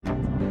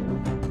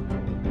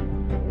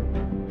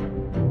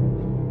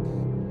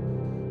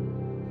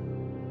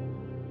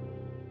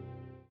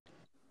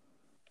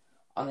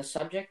on the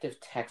subject of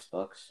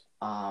textbooks,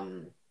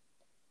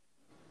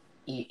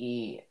 e-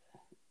 e-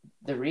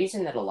 the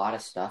reason that a lot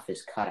of stuff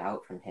is cut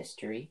out from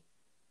history,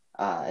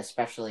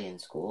 especially in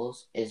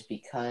schools, is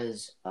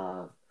because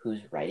of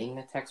who's writing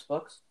the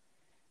textbooks.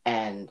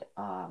 And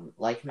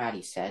like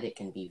Maddie said, it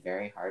can be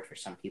very hard for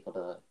some people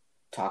to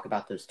talk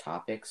about those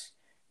topics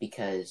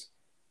because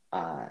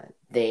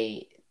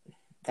they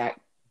that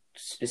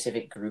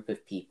specific group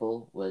of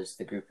people was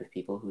the group of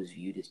people who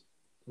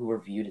were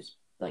viewed as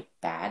like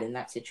bad in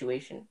that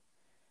situation,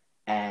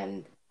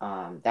 and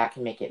that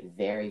can make it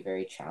very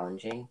very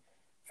challenging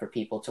for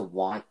people to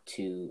want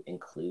to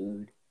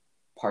include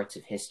parts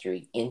of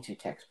history into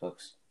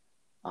textbooks,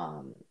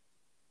 um,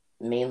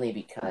 mainly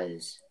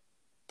because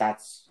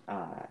that's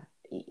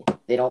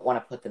they don't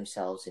want to put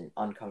themselves in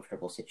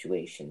uncomfortable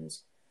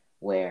situations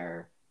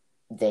where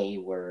they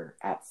were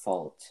at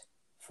fault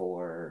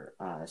for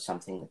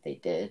something that they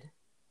did.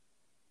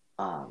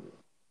 Um,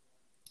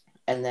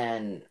 and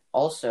then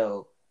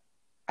also,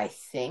 I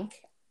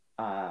think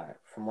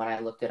from when I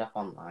looked it up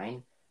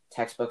online,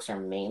 textbooks are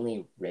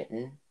mainly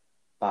written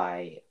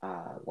by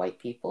white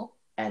people,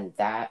 and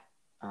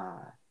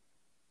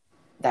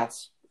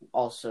that's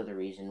also the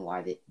reason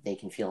why they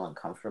can feel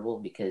uncomfortable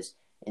because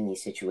in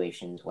these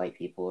situations, white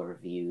people are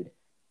viewed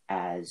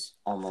as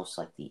almost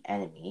like the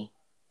enemy.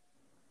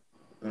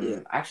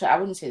 Actually, I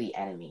wouldn't say the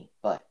enemy,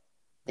 but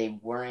they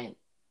weren't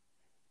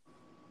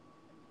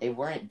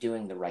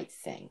doing the right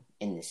thing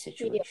in this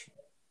situation.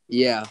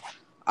 Yeah.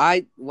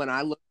 When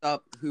I looked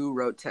up who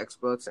wrote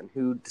textbooks and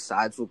who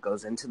decides what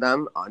goes into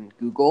them on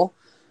Google,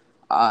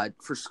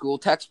 for school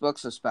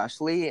textbooks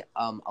especially,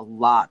 a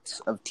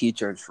lot of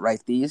teachers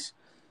write these.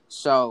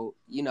 So,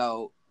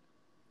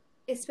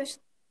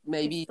 especially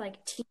maybe if,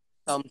 like, teachers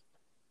some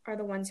are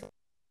the ones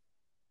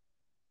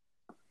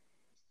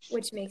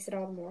which makes it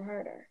all the more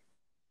harder.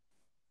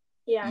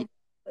 Yeah.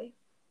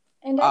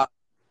 And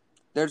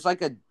there's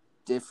like a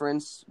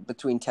difference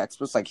between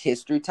textbooks. Like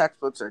history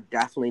textbooks are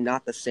definitely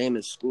not the same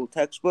as school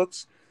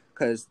textbooks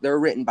because they're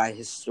written by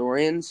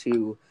historians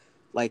who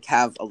like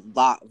have a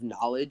lot of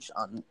knowledge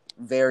on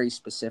very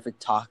specific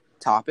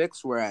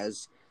topics,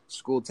 whereas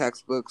school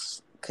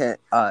textbooks can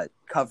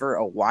cover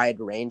a wide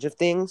range of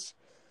things.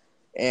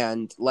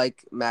 And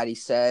like Maddie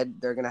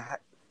said,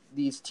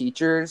 these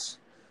teachers,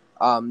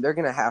 they're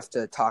gonna have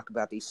to talk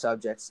about these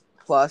subjects.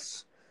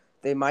 Plus,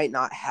 they might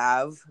not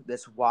have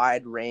this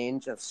wide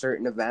range of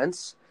certain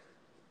events.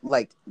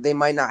 Like they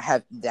might not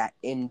have that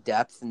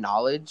in-depth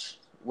knowledge,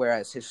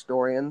 whereas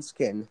historians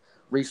can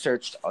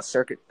research a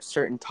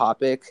certain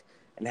topic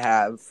and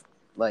have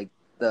like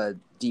the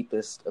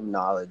deepest of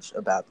knowledge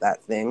about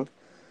that thing.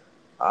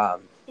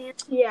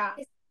 Yeah,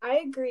 I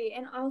agree.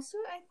 And also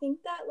I think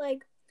that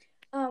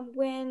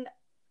when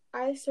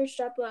I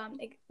searched up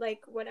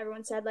like what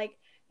everyone said, like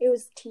it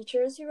was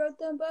teachers who wrote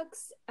the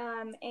books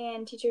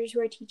and teachers who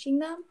are teaching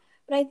them.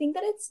 But I think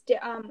that it's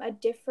a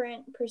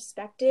different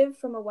perspective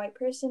from a white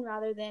person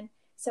rather than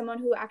someone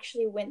who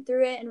actually went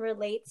through it and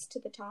relates to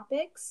the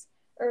topics,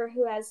 or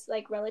who has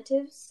like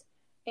relatives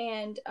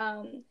and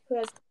who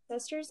has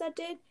ancestors that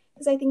did.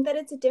 Because I think that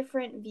it's a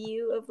different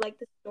view of like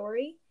the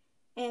story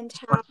and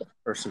how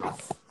Personal.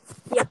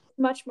 Yeah,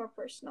 much more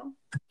personal.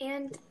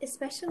 And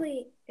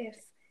especially if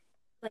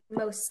like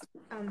most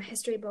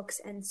history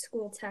books and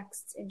school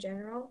texts in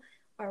general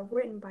are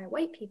written by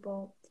white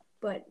people,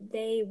 but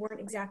they weren't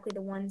exactly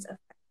the ones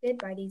affected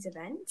by these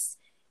events,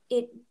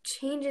 it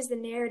changes the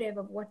narrative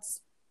of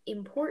what's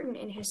important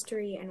in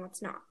history and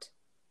what's not.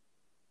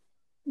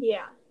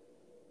 Yeah.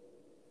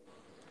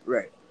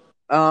 Right.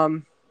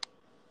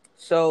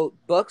 So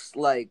books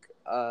like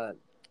The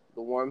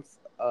Warmth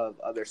of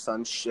Other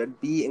Suns should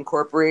be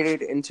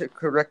incorporated into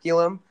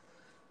curriculum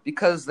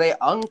because they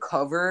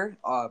uncover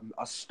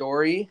a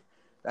story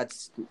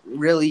that's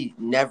really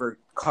never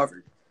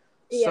covered.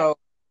 Yeah. So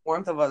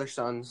Warmth of Other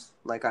Suns,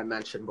 like I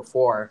mentioned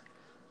before,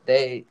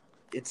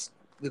 it's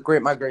the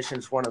Great Migration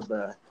is one of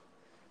the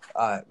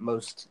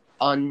most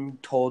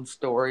untold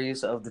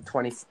stories of the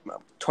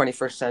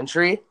 21st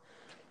century.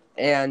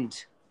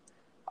 And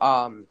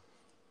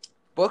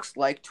books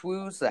like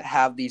TWOs that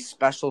have these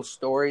special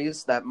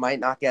stories that might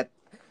not get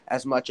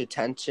as much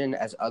attention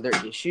as other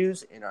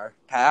issues in our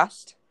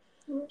past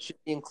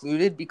should be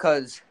included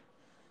because,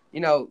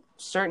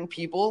 certain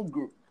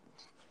people,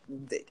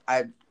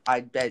 I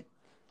bet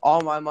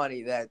all my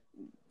money that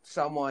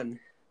someone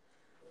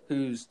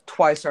who's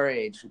twice our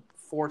age,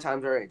 4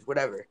 times our age,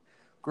 whatever,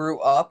 grew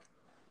up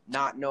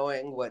not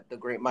knowing what the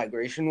Great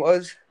Migration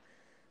was.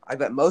 I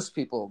bet most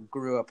people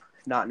grew up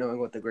not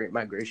knowing what the Great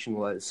Migration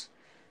was.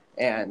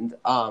 And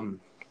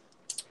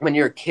when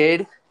you're a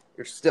kid,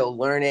 you're still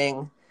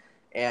learning,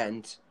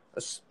 and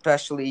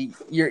especially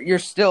you're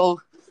still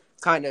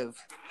kind of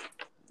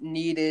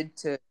needed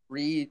to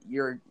read.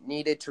 You're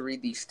needed to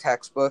read these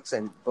textbooks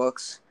and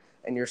books,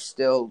 and you're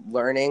still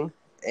learning,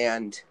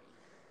 and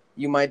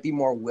you might be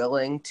more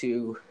willing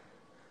to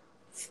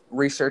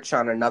research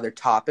on another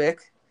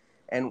topic.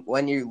 And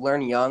when you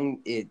learn young,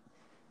 it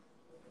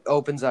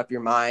opens up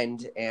your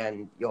mind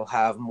and you'll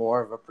have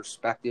more of a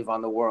perspective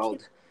on the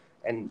world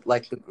And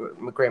like the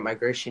Great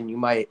Migration, you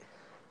might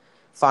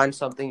find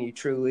something you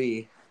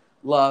truly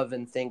love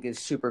and think is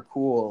super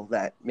cool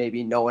that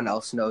maybe no one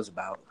else knows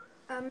about.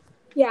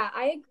 Yeah,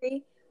 I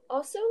agree.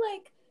 Also,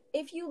 like,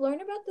 if you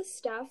learn about this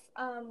stuff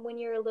when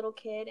you're a little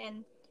kid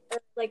and or,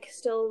 like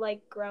still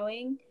like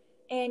growing,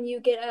 and you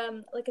get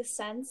like a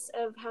sense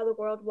of how the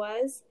world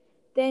was,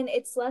 then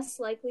it's less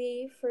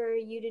likely for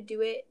you to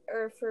do it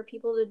or for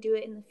people to do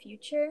it in the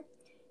future.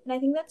 And I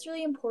think that's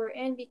really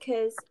important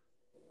because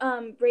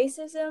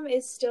racism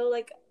is still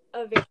like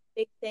a very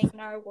big thing in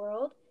our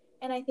world.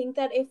 And I think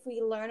that if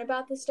we learn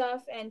about this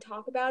stuff and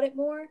talk about it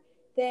more,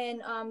 then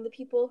the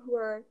people who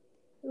are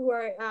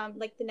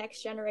like the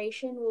next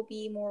generation will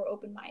be more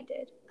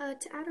open-minded.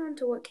 To add on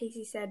to what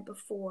Casey said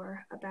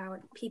before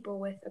about people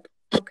with a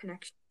personal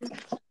connection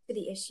to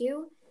the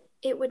issue,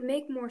 it would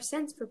make more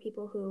sense for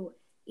people who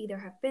either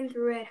have been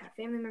through it, have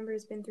family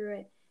members been through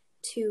it,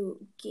 to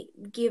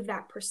give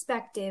that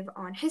perspective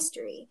on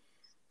history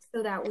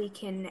so that we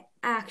can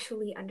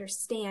actually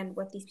understand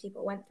what these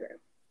people went through.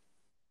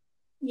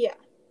 Yeah.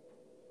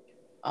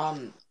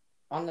 On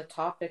the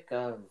topic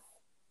of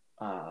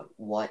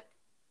what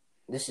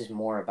this is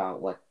more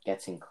about what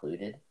gets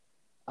included,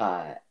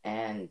 but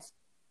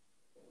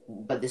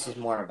this is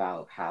more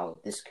about how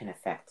this can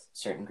affect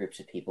certain groups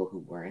of people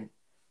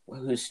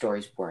whose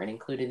stories weren't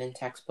included in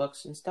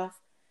textbooks and stuff.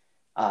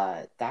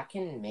 That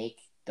can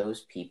make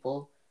those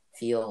people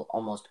feel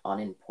almost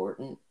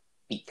unimportant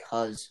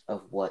because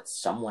of what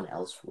someone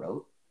else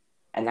wrote,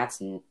 and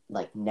that's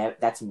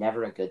that's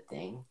never a good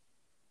thing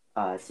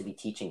to be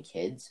teaching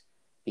kids,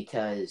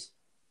 because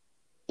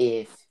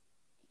if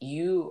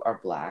you are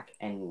Black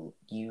and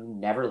you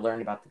never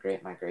learned about the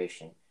Great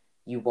Migration,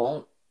 you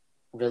won't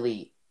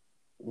really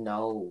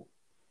know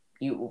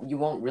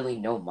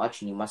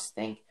much, and you must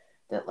think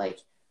that like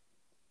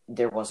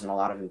there wasn't a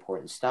lot of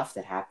important stuff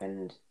that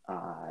happened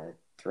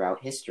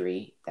throughout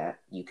history that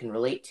you can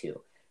relate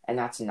to, and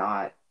that's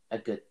not a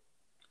good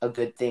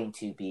thing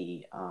to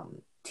be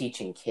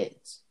teaching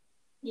kids.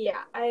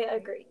 Yeah, I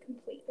agree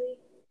completely.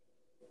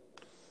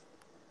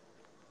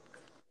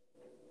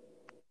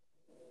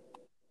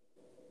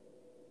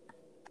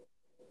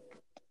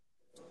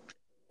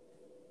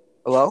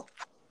 Hello?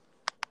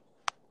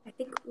 I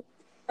think.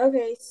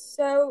 Okay,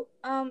 so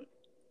I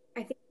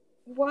think.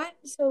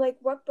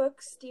 what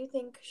books do you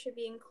think should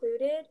be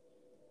included?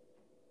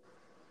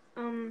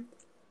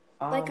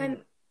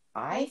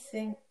 I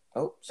think.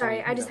 Oh,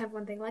 sorry. I just have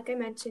one thing. Like I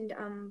mentioned,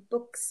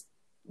 books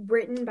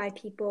written by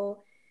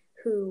people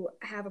who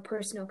have a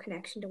personal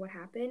connection to what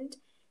happened,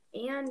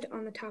 and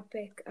on the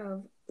topic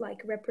of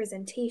like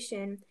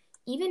representation,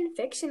 even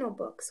fictional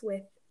books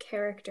with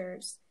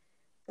characters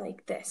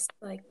like this,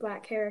 like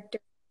Black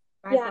characters,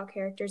 BIPOC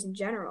characters in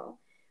general.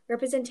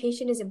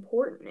 Representation is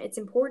important. It's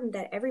important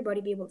that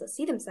everybody be able to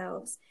see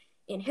themselves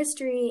in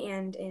history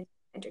and in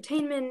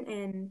entertainment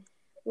and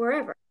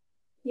wherever.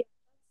 Yeah,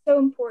 so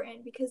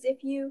important because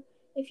if you're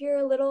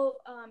a little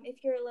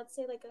if you're, let's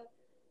say, like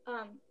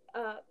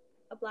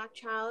a Black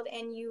child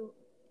and you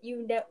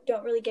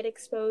don't really get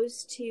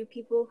exposed to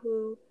people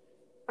who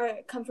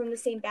come from the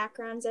same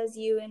backgrounds as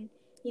you and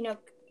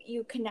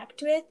you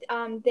connect with,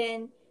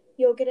 then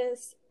you'll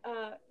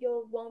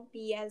won't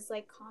be as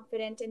like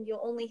confident, and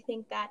you'll only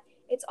think that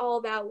it's all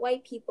about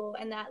white people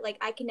and that like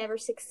I can never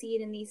succeed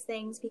in these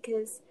things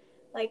because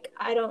like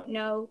I don't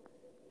know,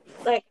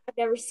 like I've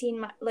never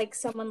seen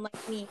someone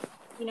like me,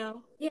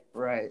 Yeah.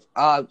 Right.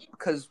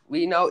 Because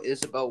we know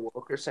Isabel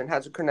Wilkerson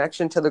has a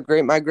connection to the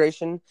Great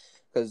Migration.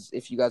 Because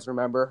if you guys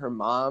remember, her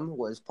mom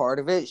was part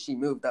of it. She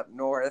moved up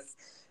north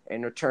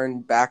and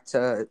returned back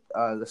to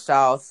the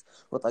South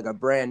with like a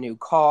brand new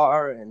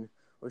car and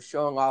was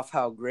showing off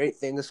how great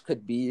things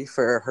could be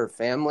for her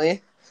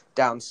family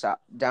down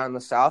the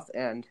South.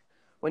 And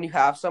when you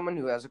have someone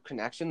who has a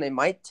connection, they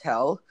might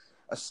tell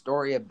a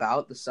story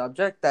about the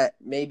subject that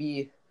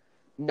maybe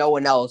no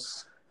one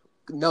else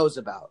knows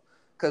about.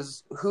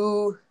 Because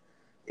who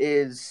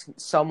is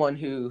someone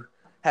who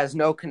has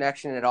no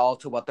connection at all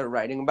to what they're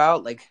writing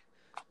about? Like,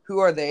 who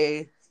are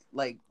they?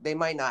 Like, they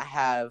might not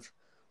have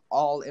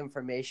all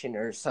information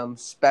or some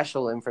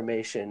special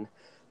information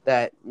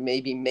that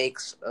maybe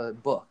makes a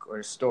book or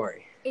a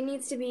story. It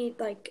needs to be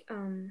like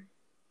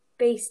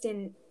based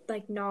in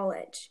like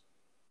knowledge.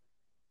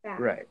 Fact.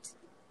 Right.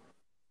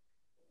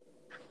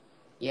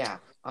 Yeah.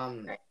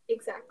 Right,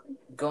 exactly.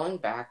 Going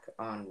back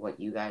on what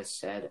you guys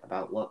said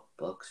about what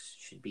books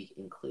should be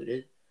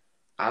included,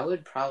 I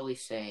would probably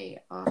say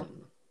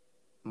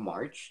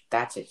March.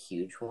 That's a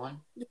huge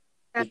one.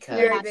 That's because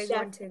a very big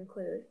one to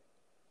include.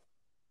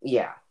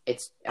 Yeah,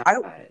 it's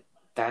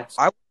that's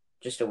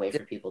just a way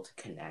for people to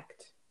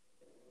connect.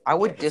 I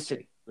would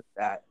disagree with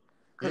that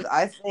because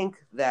I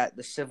think that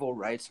the civil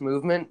rights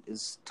movement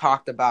is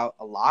talked about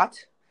a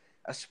lot,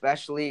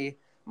 especially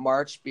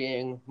March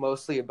being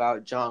mostly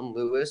about John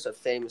Lewis, a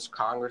famous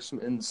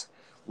congressman's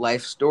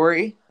life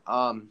story.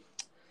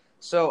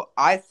 So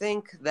I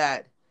think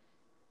that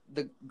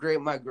the Great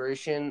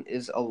Migration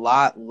is a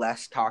lot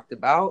less talked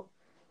about,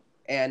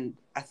 and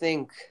I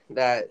think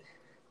that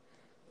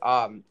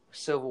the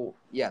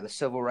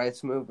civil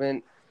rights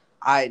movement.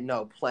 I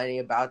know plenty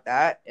about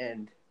that,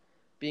 and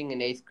being in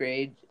 8th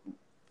grade,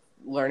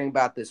 learning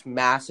about this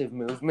massive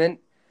movement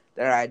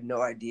that I had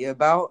no idea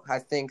about, I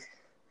think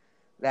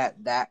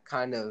that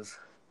kind of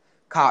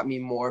caught me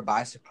more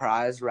by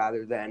surprise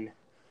rather than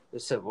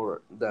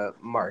the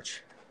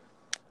march.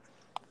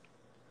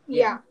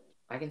 Yeah.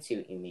 I can see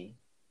what you mean.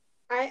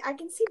 I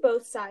can see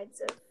both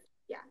sides of,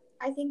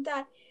 I think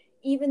that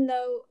even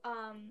though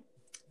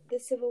the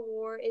Civil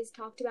War is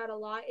talked about a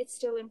lot, it's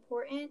still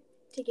important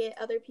to get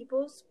other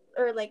people's,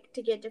 or like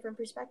to get different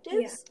perspectives.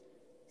 Yeah.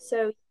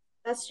 So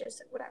that's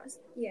just what I was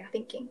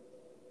thinking.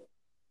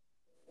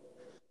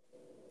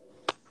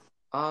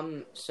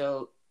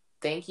 So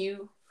thank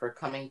you for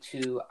coming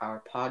to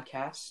our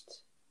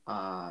podcast.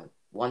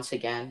 Once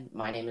again,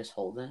 my name is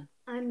Holden.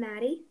 I'm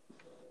Maddie.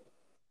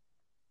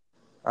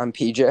 I'm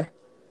PJ.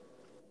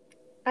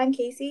 I'm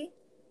Casey.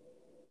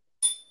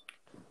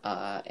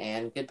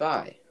 And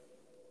goodbye.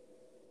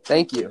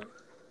 Thank you.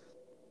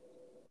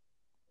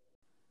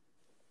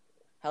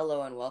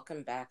 Hello and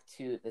welcome back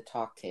to the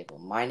Talk Table.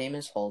 My name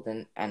is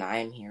Holden, and I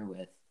am here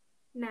with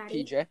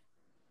Maddie. PJ.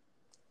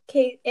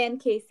 And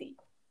Casey.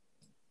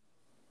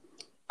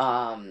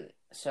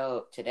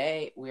 So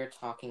today we're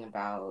talking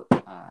about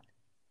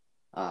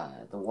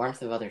The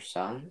Warmth of Other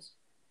Suns.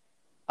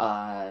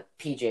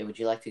 PJ, would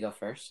you like to go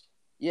first?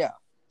 Yeah.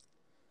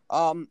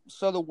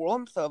 So The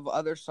Warmth of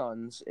Other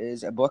Suns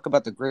is a book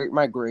about the Great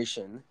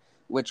Migration,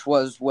 which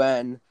was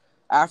when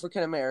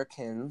African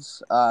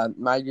Americans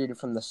migrated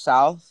from the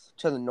south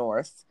to the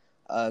north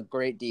a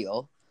great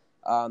deal.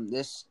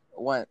 This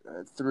went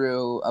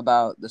through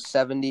about the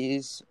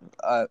 70s,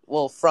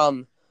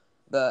 from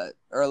the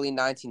early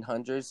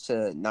 1900s to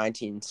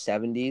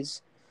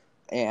 1970s.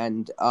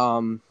 And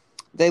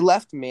they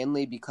left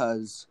mainly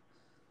because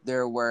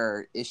there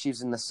were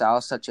issues in the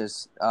South, such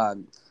as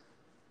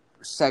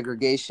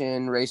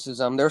segregation,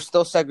 racism. There was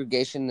still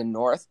segregation in the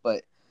North,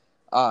 but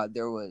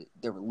there were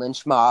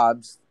lynch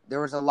mobs. There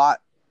was a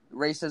lot.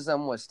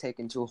 Racism was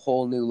taken to a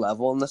whole new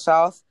level in the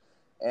South,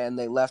 and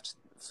they left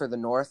for the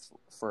North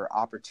for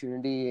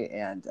opportunity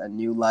and a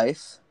new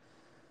life.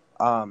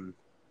 And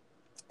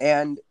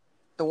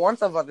The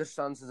Warmth of Other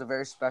Suns is a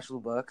very special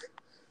book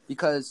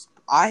because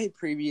I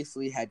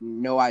previously had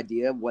no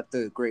idea what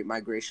the Great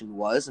Migration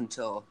was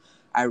until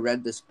I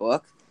read this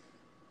book.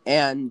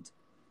 And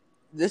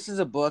this is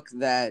a book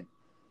that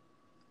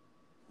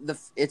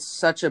it's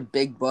such a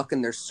big book,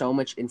 and there's so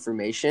much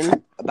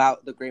information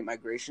about the Great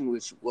Migration,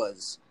 which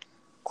was,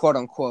 quote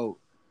unquote,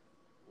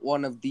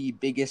 one of the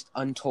biggest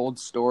untold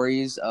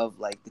stories of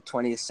like the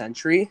 20th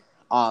century.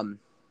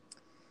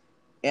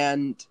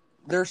 And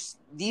there's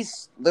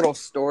these little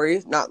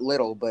stories, not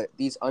little, but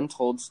these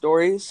untold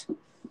stories.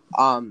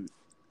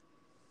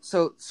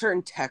 So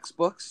certain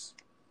textbooks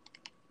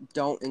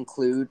don't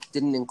include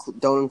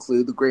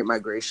the Great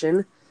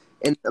Migration,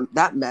 and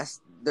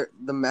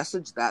the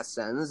message that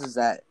sends is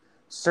that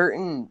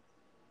certain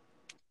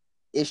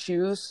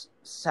issues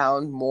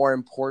sound more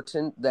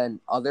important than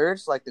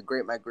others, like the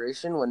Great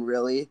Migration, when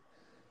really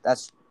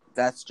that's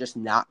just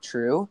not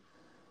true.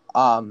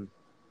 And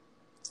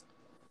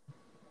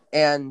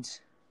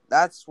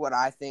that's what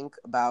I think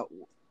about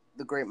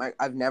the Great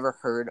I've never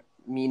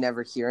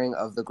hearing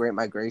of the Great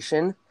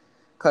Migration,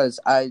 because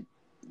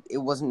it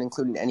wasn't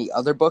included in any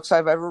other books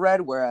I've ever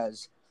read,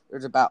 whereas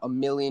there's about 1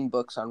 million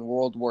books on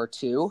World War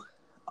II.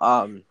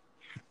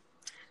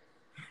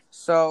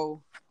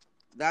 So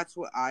that's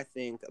what I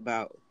think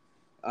about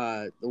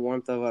The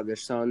Warmth of Other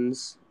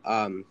Suns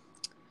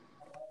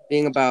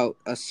being about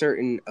a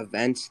certain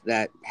event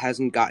that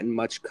hasn't gotten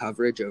much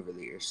coverage over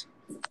the years.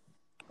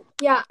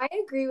 Yeah, I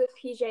agree with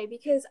PJ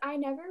because I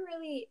never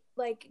really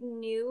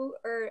knew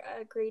or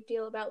a great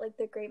deal about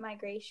the Great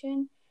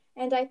Migration,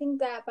 and I think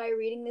that by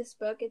reading this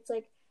book, it's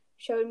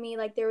showed me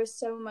there was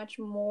so much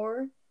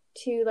more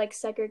to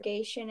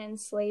segregation and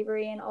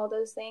slavery and all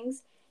those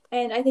things.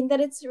 And I think that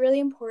it's really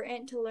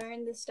important to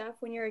learn this stuff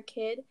when you're a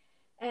kid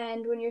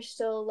and when you're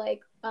still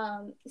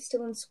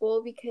still in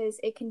school, because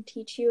it can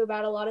teach you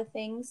about a lot of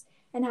things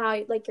and how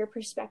your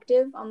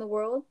perspective on the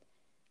world.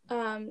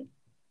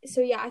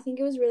 So yeah, I think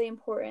it was really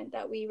important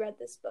that we read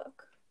this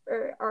book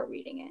or are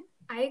reading it.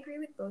 I agree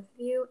with both of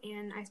you,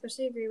 and I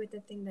especially agree with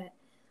the thing that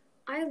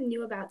I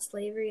knew about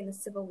slavery and the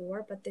Civil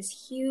War, but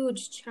this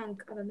huge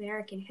chunk of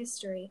American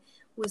history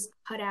was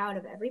cut out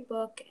of every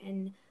book,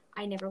 and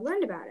I never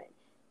learned about it.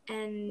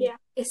 And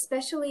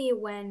especially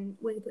when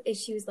with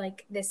issues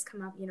like this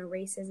come up,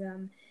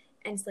 racism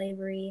and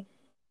slavery,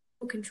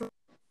 control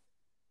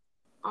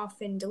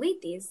often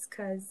delete these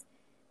because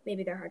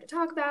maybe they're hard to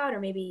talk about, or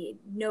maybe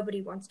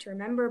nobody wants to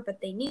remember, but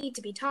they need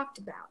to be talked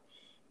about.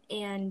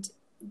 And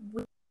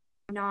we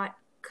not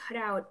cut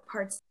out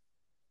parts